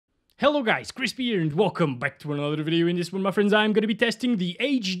Hello guys, Crispy here and welcome back to another video. In this one, my friends, I'm going to be testing the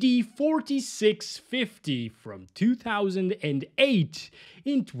AMD 4650 from 2008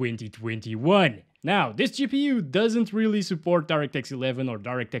 in 2021. Now, this GPU doesn't really support DirectX 11 or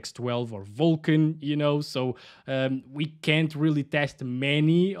DirectX 12 or Vulkan, you know, so we can't really test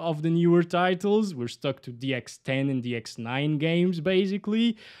many of the newer titles. We're stuck to DX10 and DX9 games,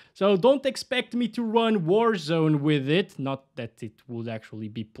 basically. So don't expect me to run Warzone with it. Not that it would actually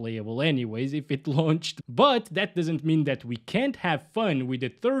be playable anyways if it launched. But that doesn't mean that we can't have fun with a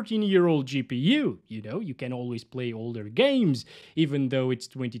 13-year-old GPU. You know, you can always play older games. Even though it's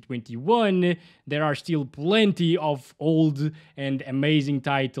 2021, there are still plenty of old and amazing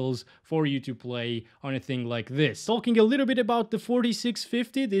titles for you to play on a thing like this. Talking a little bit about the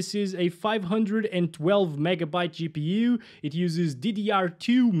 4650, this is a 512 megabyte GPU. It uses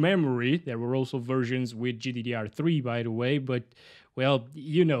DDR2 memory. There were also versions with GDDR3, by the way, but well,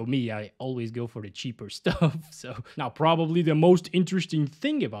 you know me, I always go for the cheaper stuff. So now probably the most interesting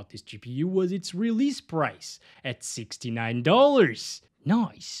thing about this GPU was its release price at $69.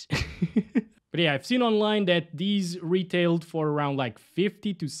 Nice. But yeah, I've seen online that these retailed for around like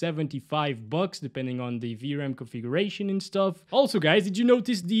 50 to 75 bucks, depending on the VRAM configuration and stuff. Also, guys, did you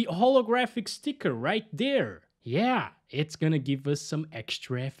notice the holographic sticker right there? Yeah, it's gonna give us some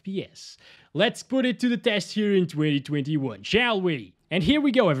extra FPS. Let's put it to the test here in 2021, shall we? And here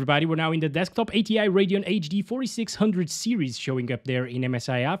we go, everybody. We're now in the desktop ATI Radeon HD 4600 series showing up there in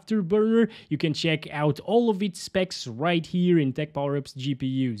MSI Afterburner. You can check out all of its specs right here in Tech Power-Up's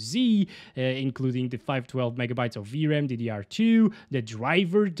GPU Z, including the 512 megabytes of VRAM, DDR2, the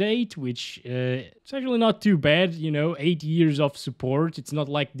driver date, which it's actually not too bad, you know, 8 years of support. It's not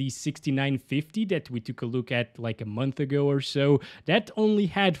like the 6950 that we took a look at like a month ago or so. That only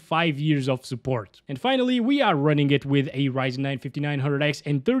had 5 years of support. And finally, we are running it with a Ryzen 9 5900X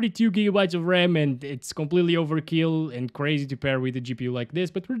and 32 gigabytes of RAM, and it's completely overkill and crazy to pair with a GPU like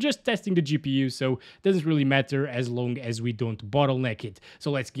this, but we're just testing the GPU, so it doesn't really matter as long as we don't bottleneck it. So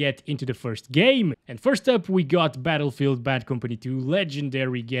let's get into the first game. And first up, we got Battlefield Bad Company 2,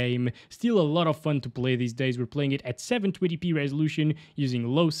 legendary game. Still a lot of fun to play these days. We're playing it at 720p resolution using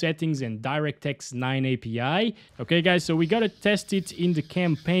low settings and DirectX 9 API. Okay guys, so we gotta test it in the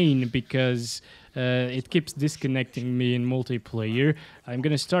campaign because it keeps disconnecting me in multiplayer. I'm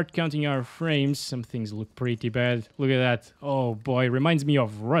gonna start counting our frames. Some things look pretty bad. Look at that. Oh boy, reminds me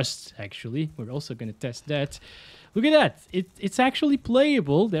of Rust, actually. We're also gonna test that. Look at that. It's actually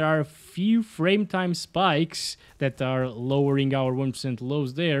playable. There are a few frame time spikes that are lowering our 1%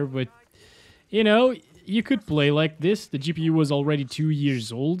 lows there, but you know, you could play like this. The GPU was already 2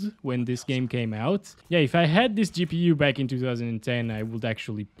 years old when this game came out. Yeah, if I had this GPU back in 2010, I would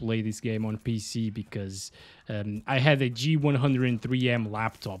actually play this game on PC because I had a G103M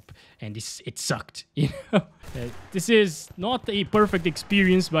laptop and it sucked, you know? This is not a perfect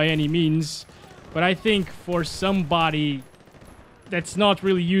experience by any means, but I think for somebody that's not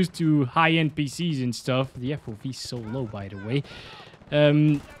really used to high-end PCs and stuff, the FOV is so low, by the way,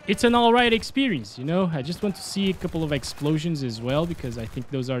 it's an alright experience, you know? I just want to see a couple of explosions as well, because I think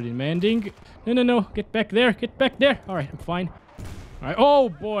those are demanding. No, get back there, get back there. Alright, I'm fine. Alright, oh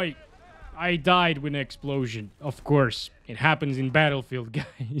boy, I died with an explosion. Of course, it happens in Battlefield,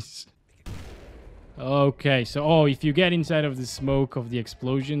 guys. Okay, so, if you get inside of the smoke of the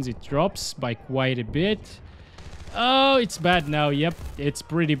explosions, it drops by quite a bit. Oh, it's bad now. Yep, it's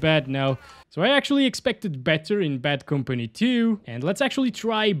pretty bad now. So I actually expected better in Bad Company 2. And let's actually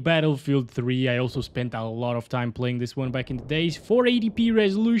try Battlefield 3. I also spent a lot of time playing this one back in the days. 480p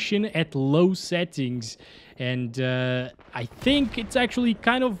resolution at low settings. And I think it's actually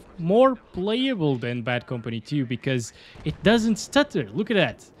kind of more playable than Bad Company 2 because it doesn't stutter. Look at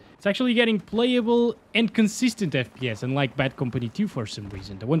that. It's actually getting playable and consistent FPS, unlike Bad Company 2 for some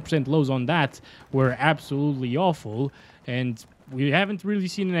reason. The 1% lows on that were absolutely awful, and we haven't really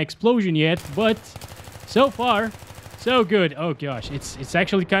seen an explosion yet, but so far, so good. Oh gosh, it's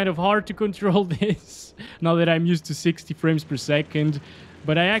actually kind of hard to control this, now that I'm used to 60 frames per second,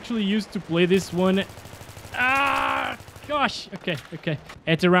 but I actually used to play this one, gosh, okay,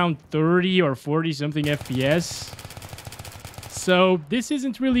 at around 30 or 40 something FPS. So this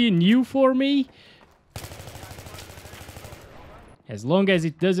isn't really new for me. As long as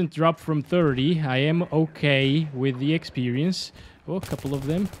it doesn't drop from 30, I am okay with the experience. Oh, a couple of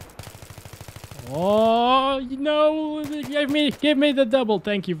them. Oh, no, give me the double.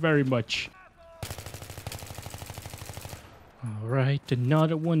 Thank you very much. All right,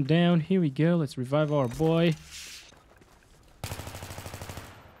 another one down. Here we go. Let's revive our boy.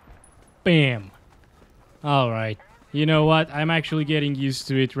 Bam. All right. You know what? I'm actually getting used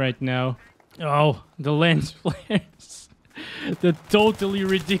to it right now. Oh, the lens flares. The totally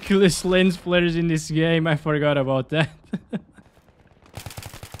ridiculous lens flares in this game. I forgot about that.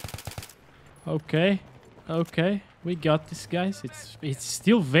 Okay. Okay. We got this, guys. It's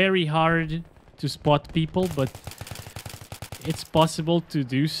still very hard to spot people, but it's possible to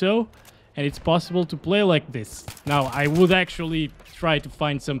do so. And it's possible to play like this. Now, I would actually try to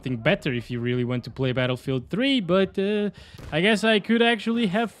find something better if you really want to play Battlefield 3, but I guess I could actually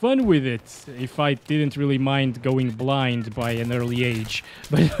have fun with it if I didn't really mind going blind by an early age.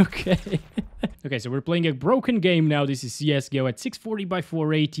 But okay. Okay, so we're playing a broken game now. This is CSGO at 640 by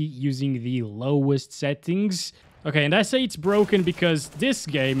 480 using the lowest settings. Okay, and I say it's broken because this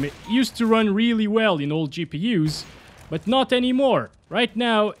game used to run really well in old GPUs, but not anymore. Right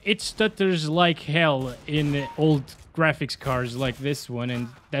now, it stutters like hell in old graphics cards like this one, and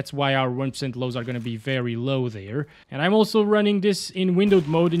that's why our 1% lows are going to be very low there. And I'm also running this in windowed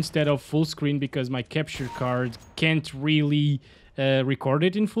mode instead of full screen because my capture card can't really record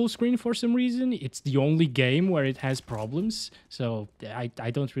it in full screen for some reason. It's the only game where it has problems, so I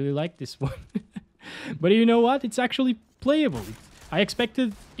don't really like this one. But you know what? It's actually playable. I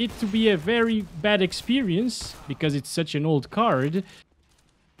expected it to be a very bad experience because it's such an old card,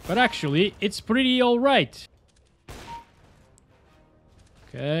 but actually it's pretty alright.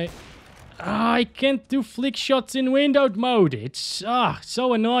 Okay. I can't do flick shots in windowed mode. It's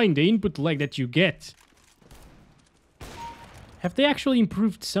so annoying, the input lag that you get. Have they actually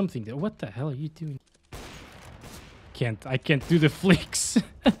improved something though? What the hell are you doing? I can't do the flicks.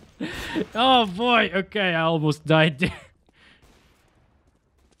 Oh boy, okay, I almost died there.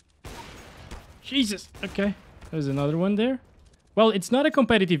 Jesus, okay. There's another one there. Well, it's not a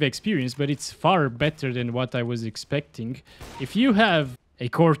competitive experience, but it's far better than what I was expecting. If you have a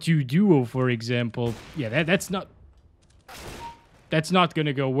Core 2 Duo, for example, yeah, that's not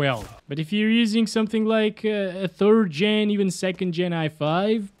gonna go well. But if you're using something like a 3rd gen, even 2nd gen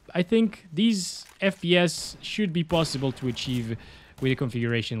i5, I think these FPS should be possible to achieve with a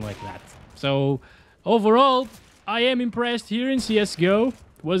configuration like that. So, overall, I am impressed here in CSGO.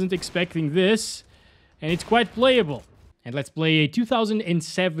 Wasn't expecting this, and it's quite playable. And let's play a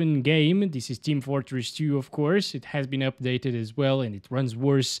 2007 game. This is Team Fortress 2, of course. It has been updated as well, and it runs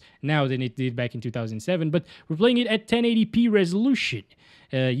worse now than it did back in 2007. But we're playing it at 1080p resolution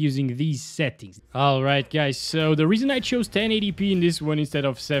using these settings. All right, guys. So the reason I chose 1080p in this one instead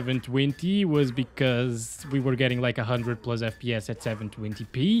of 720 was because we were getting like 100 plus FPS at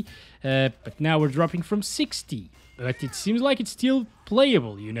 720p. But now we're dropping from 60. But it seems like it's still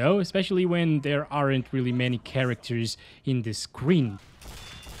playable, you know, especially when there aren't really many characters in the screen.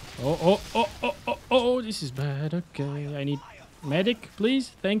 Oh, this is bad. Okay, I need medic,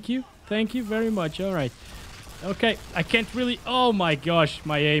 please. Thank you very much. All right. Okay, I can't really... Oh my gosh,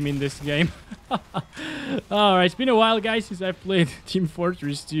 my aim in this game. All right, it's been a while, guys, since I've played Team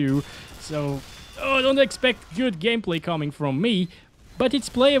Fortress 2. So, don't expect good gameplay coming from me, but it's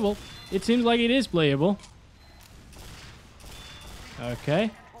playable. It seems like it is playable. Okay,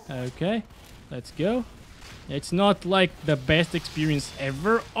 let's go. It's not like the best experience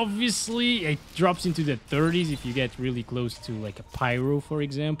ever, obviously. It drops into the 30s if you get really close to like a pyro, for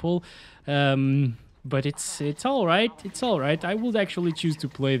example. But it's alright, I would actually choose to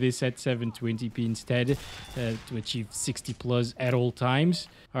play this at 720p instead to achieve 60 plus at all times.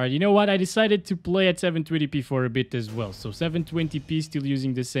 Alright, you know what? I decided to play at 720p for a bit as well. So 720p, still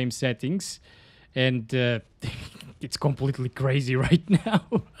using the same settings. And it's completely crazy right now.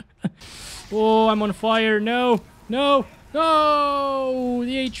 Oh, I'm on fire. No! The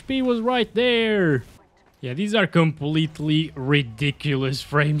HP was right there. Yeah, these are completely ridiculous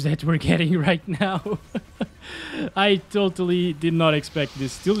frames that we're getting right now. I totally did not expect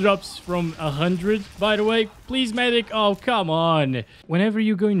this. Still drops from 100, by the way. Please, medic. Oh, come on. Whenever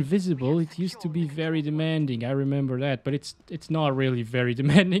you go invisible, it used to be very demanding. I remember that, but it's not really very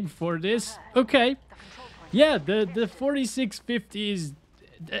demanding for this. Okay. Yeah, the 4650 is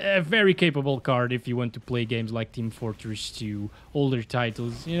a very capable card if you want to play games like Team Fortress 2, older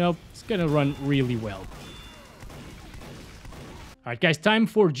titles. You know, it's gonna run really well. Alright guys, time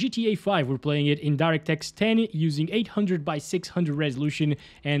for GTA 5. We're playing it in DirectX 10 using 800 by 600 resolution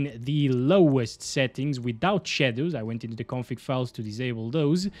and the lowest settings without shadows. I went into the config files to disable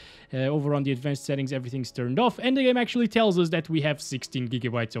those. Over on the advanced settings, everything's turned off, and the game actually tells us that we have 16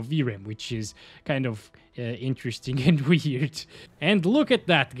 gigabytes of VRAM, which is kind of interesting and weird. And look at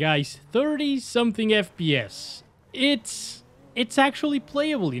that, guys, 30-something FPS. It's actually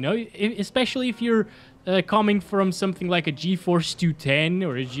playable, you know, especially if you're coming from something like a GeForce 210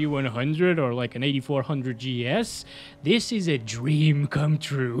 or a G100 or like an 8400 GS, this is a dream come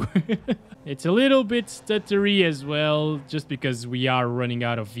true. It's a little bit stuttery as well, just because we are running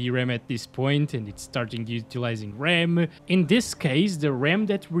out of VRAM at this point and it's starting utilizing RAM. In this case, the RAM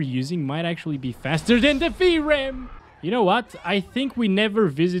that we're using might actually be faster than the VRAM. You know what? I think we never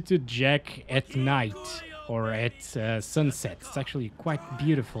visited Jack at night or at sunset. It's actually quite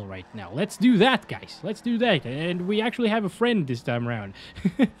beautiful right now. Let's do that, guys. Let's do that. And we actually have a friend this time around.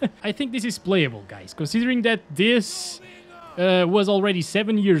 I think this is playable, guys. Considering that this was already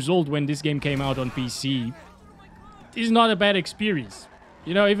 7 years old when this game came out on PC, it's not a bad experience.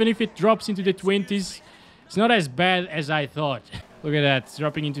 You know, even if it drops into the 20s, it's not as bad as I thought. Look at that, it's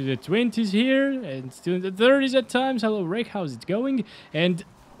dropping into the 20s here, and still in the 30s at times. Hello, Rick, how's it going? And,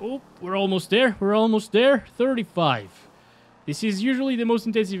 oh, we're almost there, 35. This is usually the most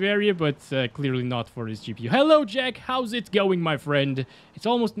intensive area, but clearly not for this GPU. Hello, Jack, how's it going, my friend? It's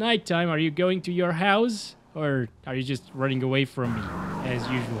almost nighttime. Are you going to your house? Or are you just running away from me, as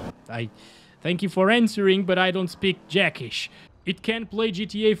usual? I thank you for answering, but I don't speak Jackish. It can play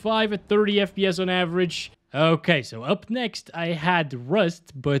GTA 5 at 30 FPS on average. Okay, so up next I had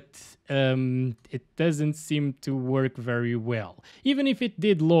Rust, but it doesn't seem to work very well. Even if it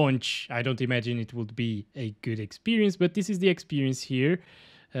did launch, I don't imagine it would be a good experience, but this is the experience here.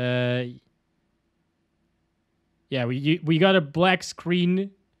 Yeah, we got a black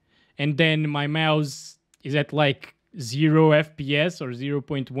screen, and then my mouse is at like 0 FPS or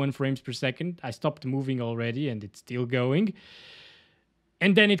 0.1 frames per second. I stopped moving already, and it's still going.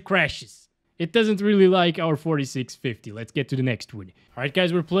 And then it crashes. It doesn't really like our 4650. Let's get to the next one. All right,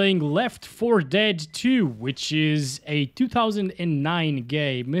 guys, we're playing Left 4 Dead 2, which is a 2009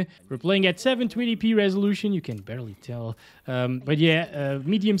 game. We're playing at 720p resolution. You can barely tell. But yeah,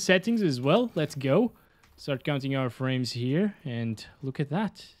 medium settings as well. Let's go. Start counting our frames here. And look at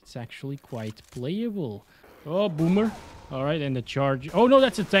that. It's actually quite playable. Oh, boomer. All right, and the charge. Oh, no,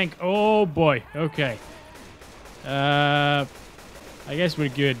 that's a tank. Oh, boy. Okay. I guess we're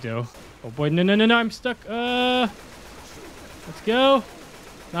good, though. Oh boy, no, I'm stuck. Let's go.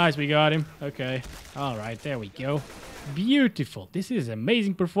 Nice, we got him. Okay. All right, there we go. Beautiful. This is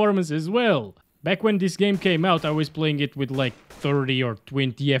amazing performance as well. Back when this game came out, I was playing it with like 30 or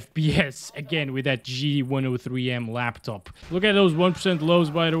 20 FPS. Again, with that G103M laptop. Look at those 1%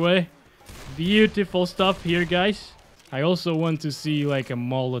 lows, by the way. Beautiful stuff here, guys. I also want to see like a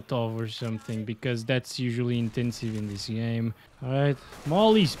Molotov or something, because that's usually intensive in this game. Alright,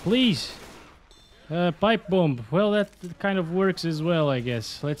 mollies, please. Pipe bomb. Well, that kind of works as well, I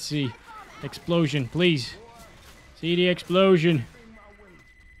guess. Let's see. Explosion, please. See the explosion.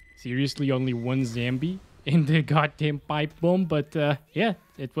 Seriously, only one zombie in the goddamn pipe bomb, but yeah,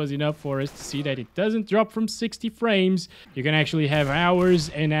 it was enough for us to see that it doesn't drop from 60 frames. You can actually have hours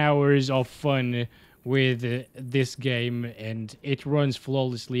and hours of fun with this game, and it runs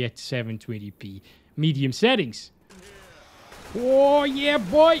flawlessly at 720p medium settings. Oh yeah,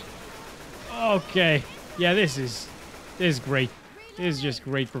 boy. Okay, yeah, this is great. This is just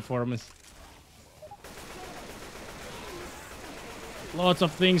great performance. Lots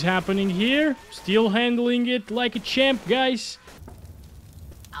of things happening here. Still handling it like a champ, guys.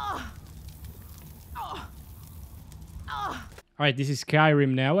 Alright, this is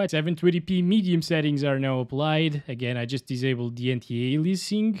Skyrim now. At 720p medium settings are now applied. Again, I just disabled the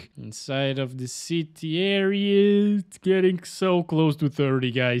anti-aliasing. Inside of the city area, it's getting so close to 30,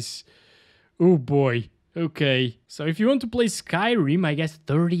 guys. Oh boy. Okay, so if you want to play Skyrim, I guess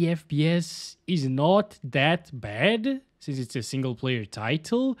 30 FPS is not that bad, since it's a single-player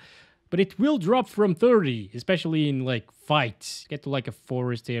title. But it will drop from 30, especially in, like, fights. Get to, like, a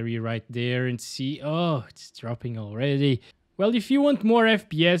forest area right there and see... Oh, it's dropping already. Well, if you want more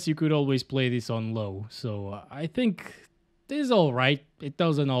FPS, you could always play this on low. So I think this is alright. It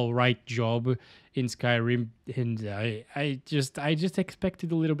does an alright job in Skyrim, and I just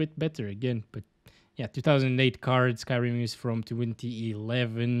expected a little bit better again. But yeah, 2008 card. Skyrim is from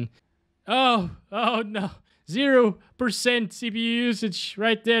 2011. Oh no, 0% CPU usage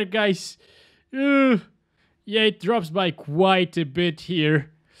right there, guys. Yeah, it drops by quite a bit here.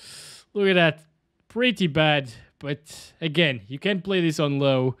 Look at that, pretty bad. But again, you can play this on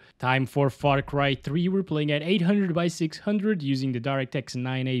low. Time for Far Cry 3. We're playing at 800 by 600 using the DirectX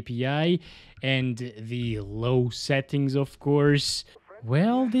 9 API and the low settings, of course.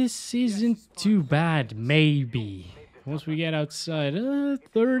 Well, this isn't too bad, maybe. Once we get outside,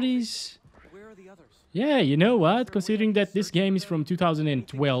 30s. Yeah, you know what? Considering that this game is from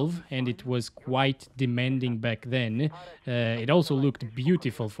 2012 and it was quite demanding back then, it also looked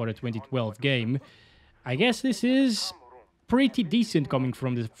beautiful for a 2012 game. I guess this is pretty decent coming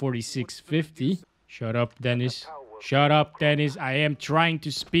from the 4650. Shut up, Dennis. Shut up, Dennis. I am trying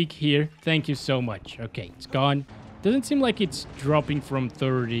to speak here. Thank you so much. Okay, it's gone. Doesn't seem like it's dropping from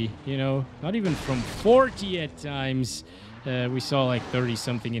 30, you know? Not even from 40 at times. We saw like 30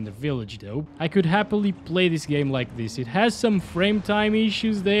 something in the village though. I could happily play this game like this. It has some frame time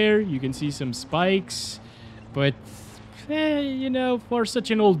issues there. You can see some spikes. But, you know, for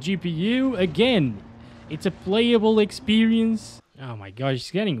such an old GPU, again, it's a playable experience. Oh my gosh,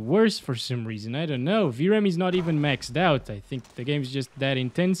 it's getting worse for some reason. I don't know. VRAM is not even maxed out. I think the game's just that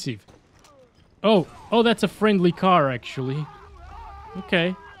intensive. Oh, that's a friendly car actually.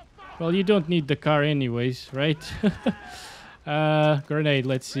 Okay. Well, you don't need the car anyways, right? Grenade,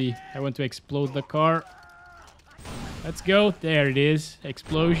 let's see. I want to explode the car. Let's go. There it is.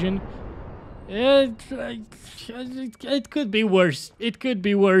 Explosion. It could be worse. It could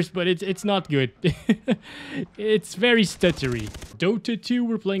be worse, but it's not good. It's very stuttery. Dota 2,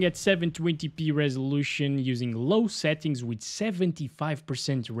 we're playing at 720p resolution using low settings with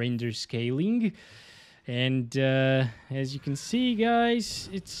 75% render scaling. And as you can see, guys,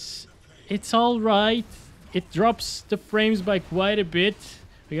 it's all right. It drops the frames by quite a bit.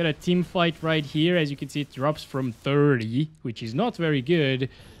 We got a team fight right here. As you can see, it drops from 30, which is not very good.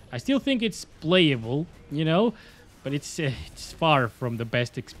 I still think it's playable, you know, but it's far from the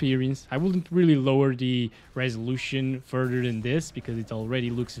best experience. I wouldn't really lower the resolution further than this because it already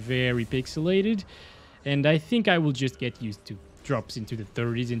looks very pixelated. And I think I will just get used to drops into the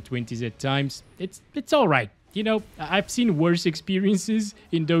 30s and 20s at times. It's all right. You know, I've seen worse experiences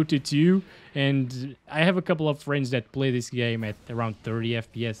in Dota 2, and I have a couple of friends that play this game at around 30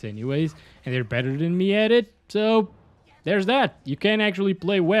 FPS anyways, and they're better than me at it, so there's that. You can actually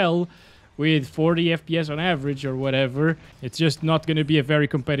play well with 40 FPS on average or whatever. It's just not going to be a very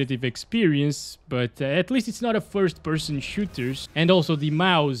competitive experience, but at least it's not a first-person shooters. And also the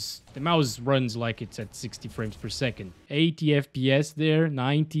mouse runs like it's at 60 frames per second. 80 FPS there,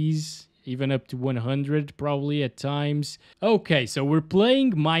 90s. Even up to 100 probably at times. Okay, so we're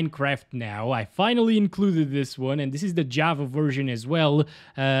playing Minecraft now. I finally included this one, and this is the Java version as well.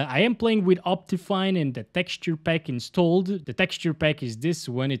 I am playing with Optifine and the texture pack installed. The texture pack is this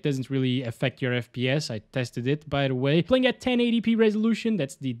one. It doesn't really affect your FPS. I tested it, by the way. Playing at 1080p resolution.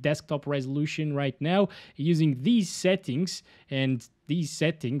 That's the desktop resolution right now. Using these settings and these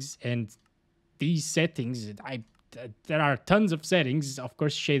settings and these settings. There are tons of settings. Of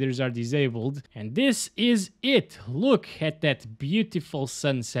course, shaders are disabled. And this is it. Look at that beautiful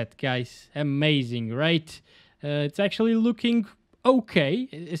sunset, guys. Amazing, right? It's actually looking okay,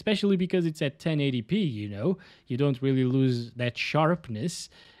 especially because it's at 1080p, you know. You don't really lose that sharpness.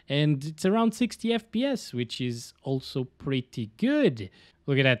 And it's around 60 FPS, which is also pretty good.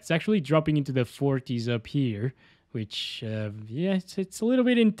 Look at that. It's actually dropping into the 40s up here, which, yeah, it's a little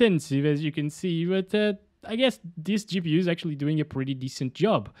bit intensive, as you can see, but I guess this GPU is actually doing a pretty decent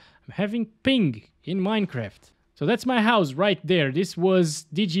job. I'm having ping in Minecraft. So that's my house right there. This was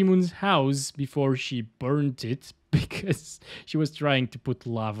Digimoon's house before she burnt it because she was trying to put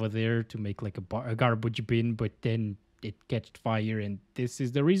lava there to make like a garbage bin, but then it catched fire and this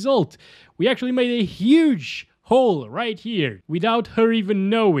is the result. We actually made a huge hole right here without her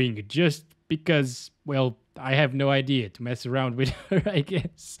even knowing, just because, well, I have no idea to mess around with her, I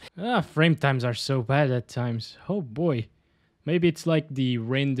guess. Frame times are so bad at times. Oh boy. Maybe it's like the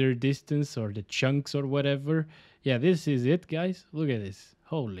render distance or the chunks or whatever. Yeah, this is it, guys. Look at this.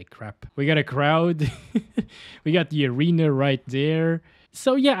 Holy crap. We got a crowd. We got the arena right there.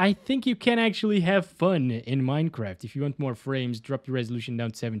 So yeah, I think you can actually have fun in Minecraft. If you want more frames, drop your resolution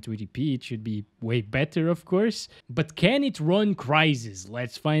down to 720p. It should be way better, of course. But can it run Crysis?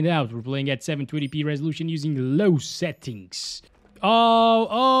 Let's find out. We're playing at 720p resolution using low settings.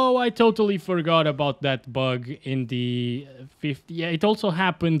 Oh, I totally forgot about that bug in the 50. Yeah, it also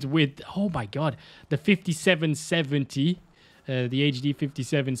happened with, oh my god, the 5770. The HD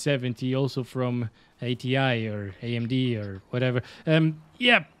 5770, also from ATI or AMD or whatever.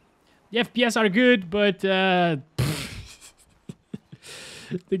 Yeah, the FPS are good, but the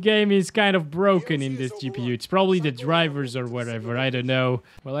game is kind of broken in this GPU. It's probably the drivers or whatever, I don't know.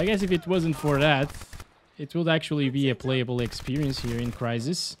 Well, I guess if it wasn't for that, it would actually be a playable experience here in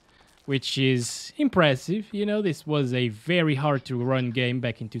Crysis, which is impressive. You know, this was a very hard to run game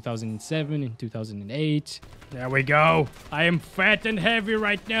back in 2007, in 2008. There we go. I am fat and heavy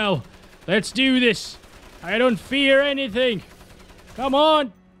right now. Let's do this. I don't fear anything. Come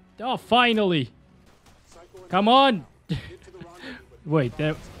on. Oh, finally. Come on. Wait,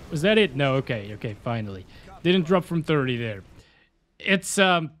 was that it? No, okay, finally. Didn't drop from 30 there. It's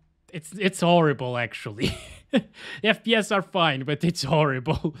It's horrible, actually. FPS are fine, but it's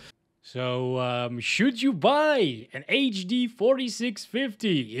horrible. So, should you buy an HD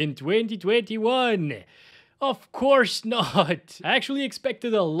 4650 in 2021? Of course not! I actually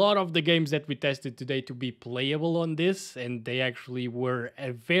expected a lot of the games that we tested today to be playable on this, and they actually were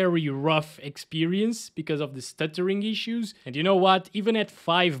a very rough experience because of the stuttering issues. And you know what? Even at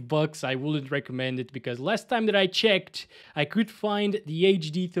 $5, I wouldn't recommend it, because last time that I checked, I could find the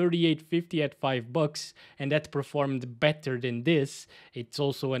HD 3850 at $5, and that performed better than this. It's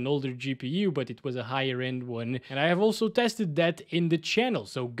also an older GPU, but it was a higher end one. And I have also tested that in the channel,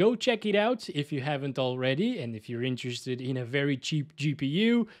 so go check it out if you haven't already. And if you're interested in a very cheap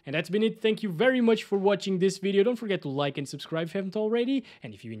GPU. And that's been it. Thank you very much for watching this video. Don't forget to like and subscribe if you haven't already.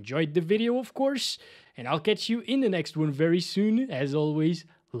 And if you enjoyed the video, of course. And I'll catch you in the next one very soon. As always,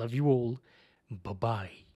 love you all. Bye-bye.